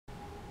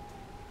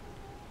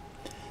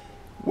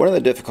One of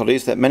the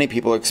difficulties that many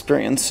people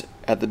experience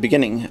at the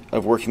beginning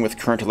of working with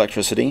current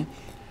electricity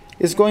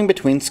is going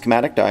between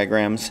schematic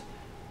diagrams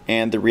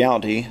and the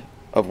reality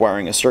of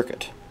wiring a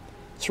circuit.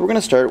 So we're going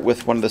to start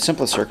with one of the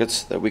simplest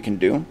circuits that we can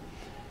do: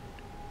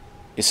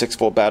 a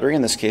 6-volt battery,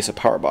 in this case a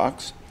power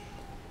box,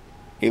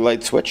 a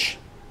light switch,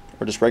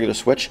 or just regular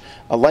switch,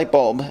 a light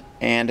bulb,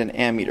 and an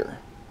ammeter.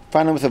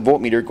 Finally, with a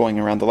voltmeter going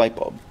around the light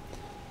bulb.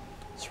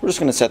 So we're just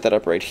going to set that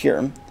up right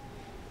here.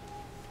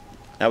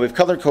 Now we've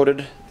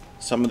color-coded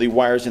some of the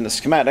wires in the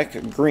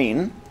schematic,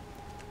 green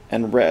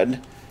and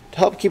red, to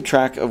help keep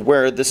track of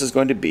where this is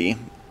going to be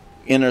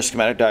in our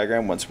schematic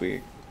diagram once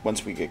we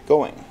get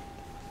going.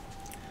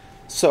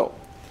 So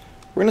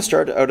we're going to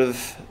start out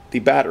of the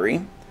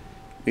battery.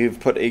 We've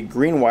put a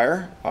green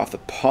wire off the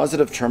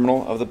positive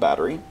terminal of the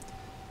battery,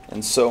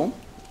 and so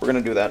we're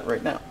going to do that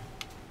right now.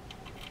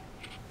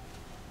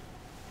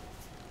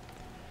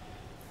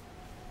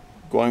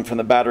 Going from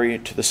the battery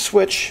to the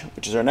switch,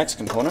 which is our next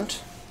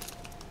component,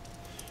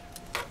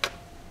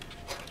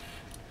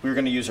 we're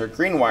going to use our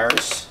green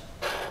wires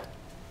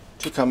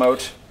to come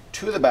out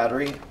to the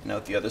battery and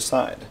out the other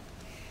side.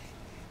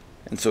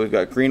 And so we've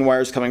got green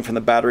wires coming from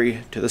the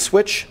battery to the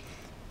switch,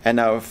 and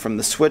now from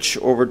the switch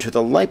over to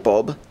the light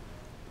bulb,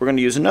 we're going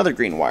to use another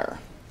green wire.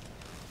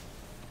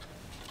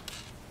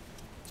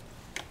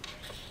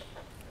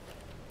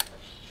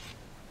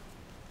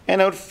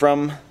 And out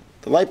from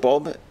the light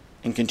bulb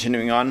and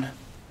continuing on,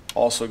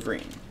 also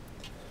green.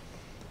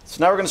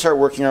 So now we're going to start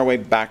working our way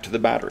back to the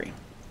battery.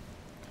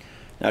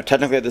 Now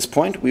technically at this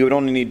point we would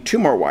only need 2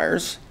 more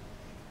wires.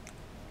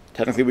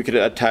 Technically we could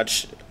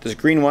attach this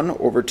green one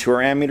over to our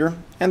ammeter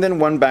and then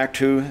one back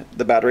to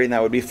the battery, and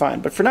that would be fine.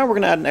 But for now we're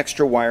going to add an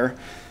extra wire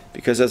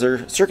because as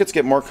our circuits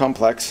get more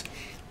complex,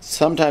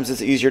 sometimes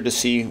it's easier to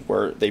see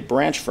where they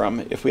branch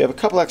from if we have a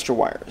couple extra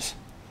wires.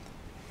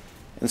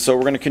 And so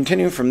we're going to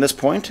continue from this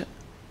point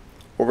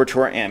over to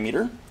our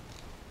ammeter.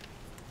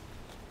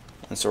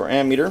 And so our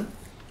ammeter,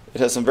 it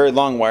has some very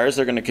long wires.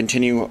 They're going to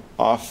continue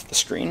off the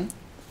screen.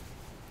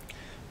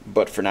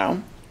 But for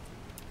now,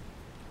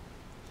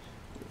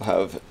 we'll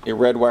have a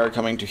red wire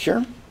coming to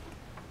here,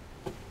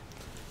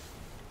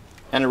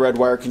 and a red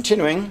wire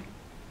continuing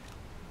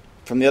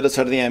from the other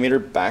side of the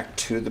ammeter back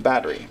to the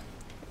battery.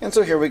 And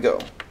so here we go,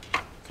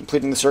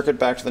 completing the circuit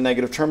back to the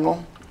negative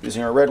terminal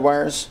using our red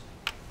wires.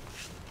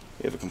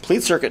 We have a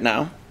complete circuit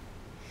now.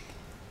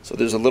 So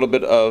there's a little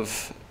bit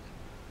of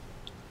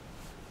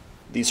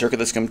the circuit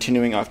that's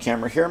continuing off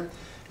camera here.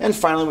 And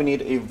finally we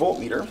need a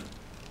voltmeter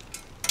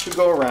to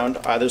go around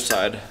either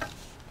side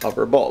of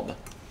our bulb.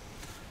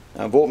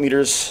 Now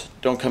voltmeters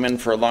don't come in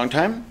for a long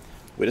time.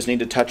 We just need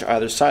to touch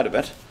either side of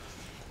it.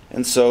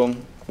 And so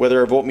whether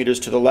our voltmeter is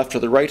to the left or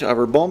the right of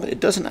our bulb, it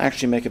doesn't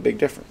actually make a big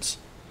difference.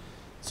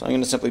 So I'm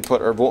going to simply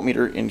put our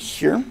voltmeter in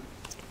here.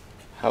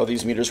 How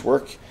these meters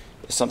work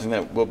is something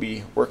that we'll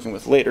be working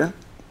with later.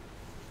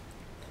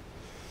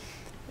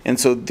 And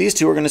so these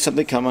two are going to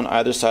simply come on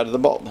either side of the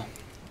bulb.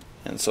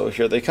 And so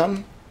here they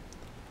come.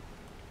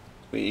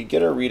 We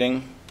get our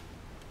reading,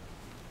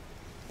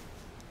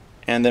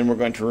 and then we're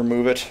going to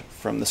remove it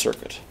from the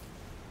circuit.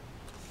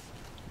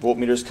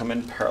 Voltmeters come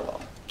in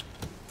parallel.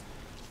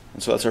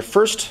 And so that's our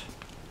first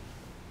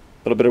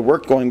little bit of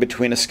work going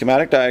between a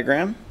schematic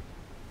diagram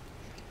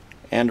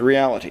and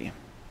reality.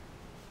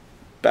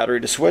 Battery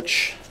to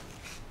switch,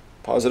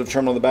 positive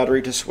terminal of the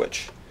battery to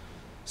switch.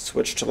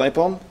 Switch to light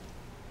bulb,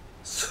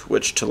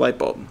 switch to light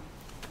bulb.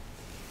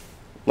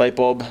 Light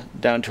bulb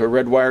down to a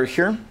red wire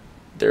here.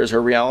 There's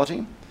our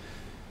reality.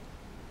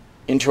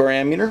 Into our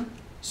ammeter.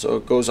 So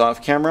it goes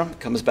off camera,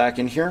 comes back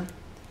in here,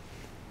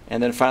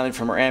 and then finally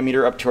from our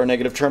ammeter up to our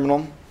negative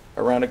terminal,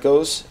 around it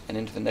goes, and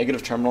into the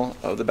negative terminal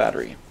of the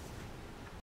battery.